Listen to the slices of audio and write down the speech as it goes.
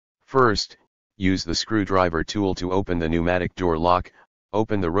First, use the screwdriver tool to open the pneumatic door lock,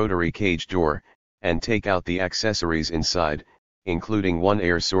 open the rotary cage door, and take out the accessories inside, including one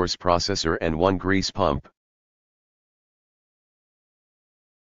air source processor and one grease pump.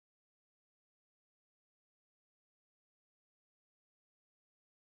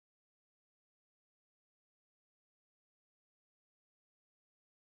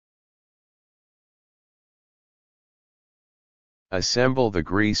 Assemble the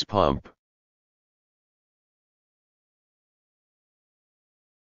grease pump.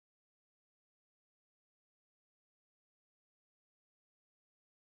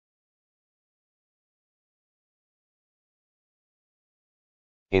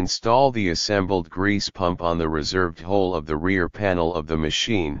 Install the assembled grease pump on the reserved hole of the rear panel of the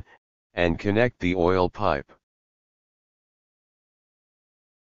machine, and connect the oil pipe.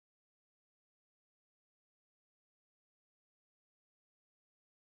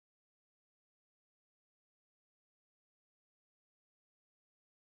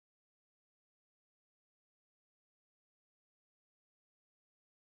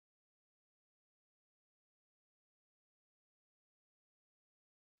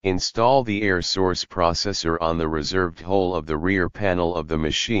 Install the air source processor on the reserved hole of the rear panel of the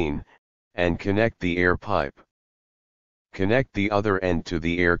machine, and connect the air pipe. Connect the other end to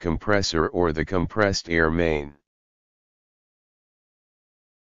the air compressor or the compressed air main.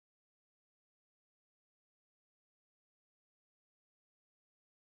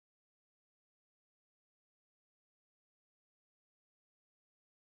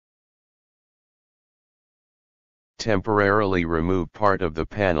 Temporarily remove part of the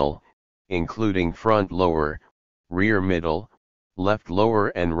panel, including front lower, rear middle, left lower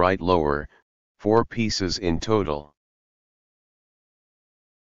and right lower, 4 pieces in total.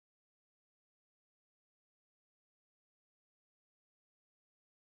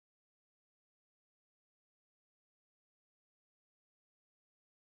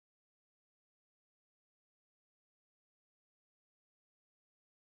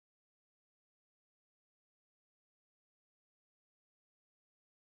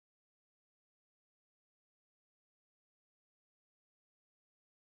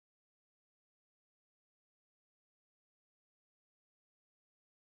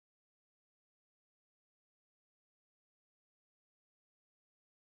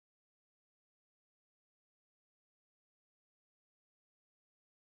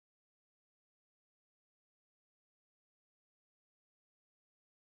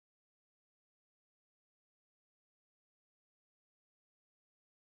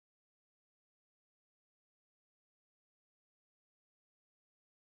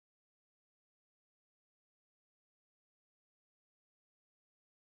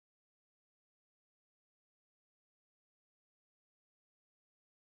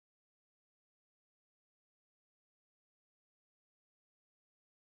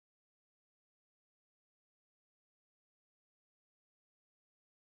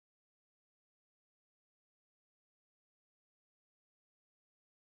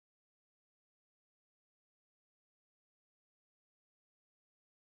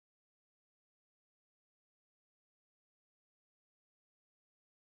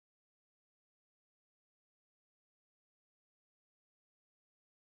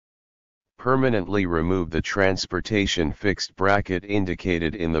 Permanently remove the transportation fixed bracket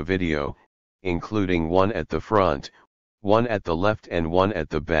indicated in the video, including one at the front, one at the left and one at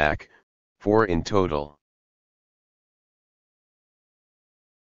the back, 4 in total.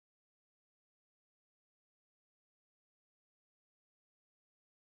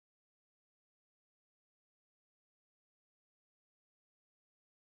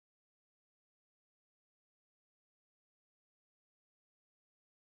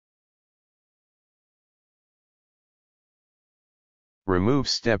 Remove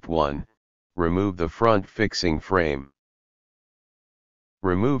Step 1, remove the front fixing frame.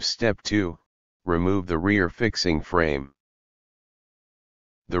 Remove Step 2, remove the rear fixing frame.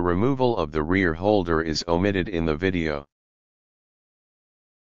 The removal of the rear holder is omitted in the video.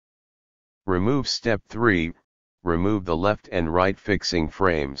 Remove Step 3, remove the left and right fixing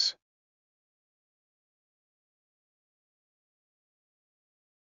frames.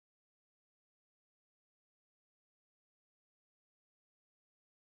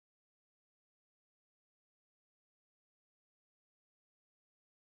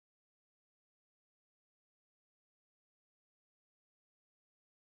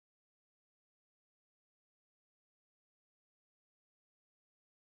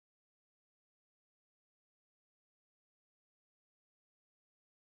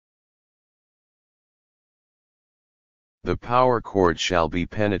 The power cord shall be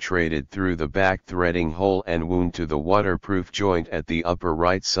penetrated through the back threading hole and wound to the waterproof joint at the upper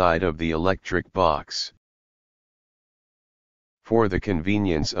right side of the electric box. For the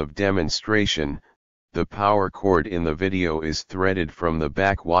convenience of demonstration, the power cord in the video is threaded from the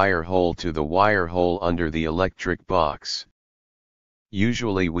back wire hole to the wire hole under the electric box.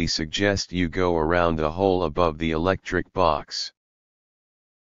 Usually we suggest you go around the hole above the electric box.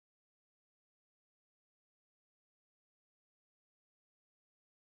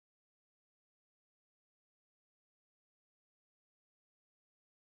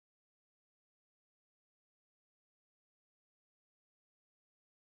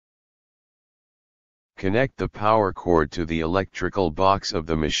 Connect the power cord to the electrical box of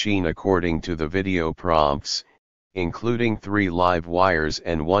the machine according to the video prompts, including 3 live wires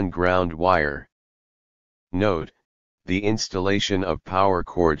and 1 ground wire. Note: the installation of power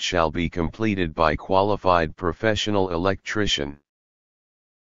cord shall be completed by qualified professional electrician.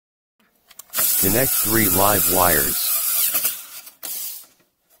 Connect 3 live wires.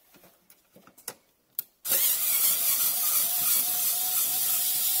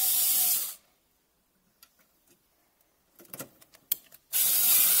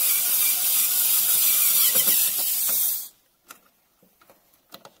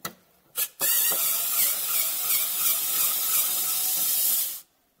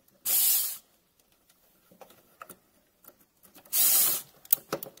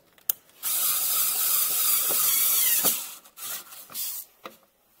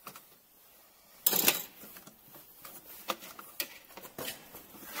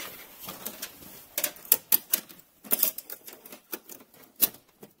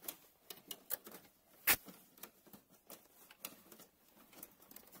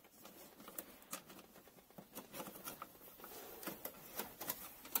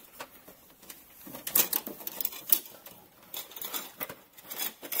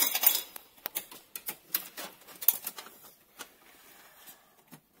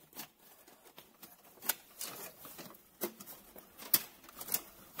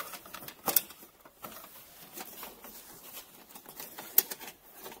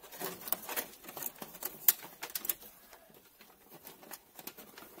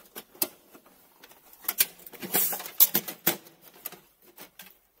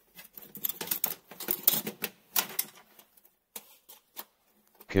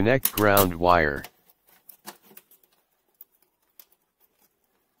 Connect ground wire.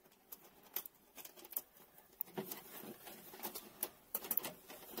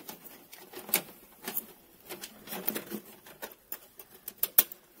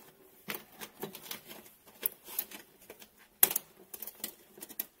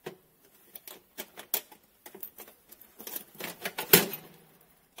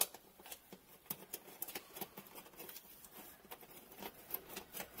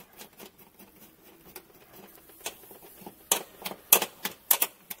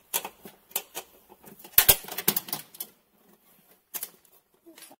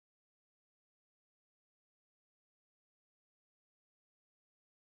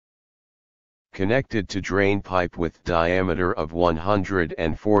 Connected to drain pipe with diameter of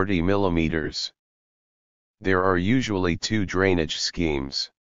 140 mm. There are usually 2 drainage schemes.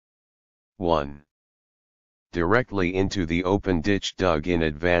 1. Directly into the open ditch dug in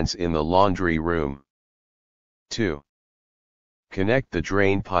advance in the laundry room. 2. Connect the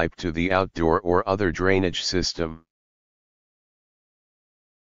drain pipe to the outdoor or other drainage system.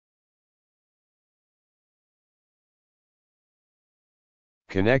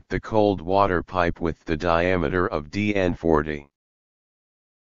 Connect the cold water pipe with the diameter of DN40.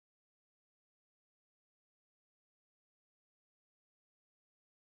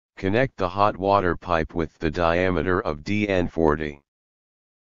 Connect the hot water pipe with the diameter of DN40.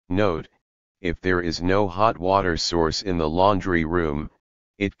 Note: if there is no hot water source in the laundry room,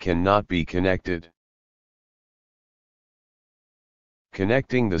 it cannot be connected.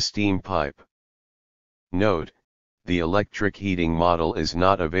 Connecting the steam pipe. Note: the electric heating model is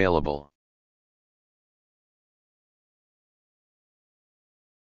not available.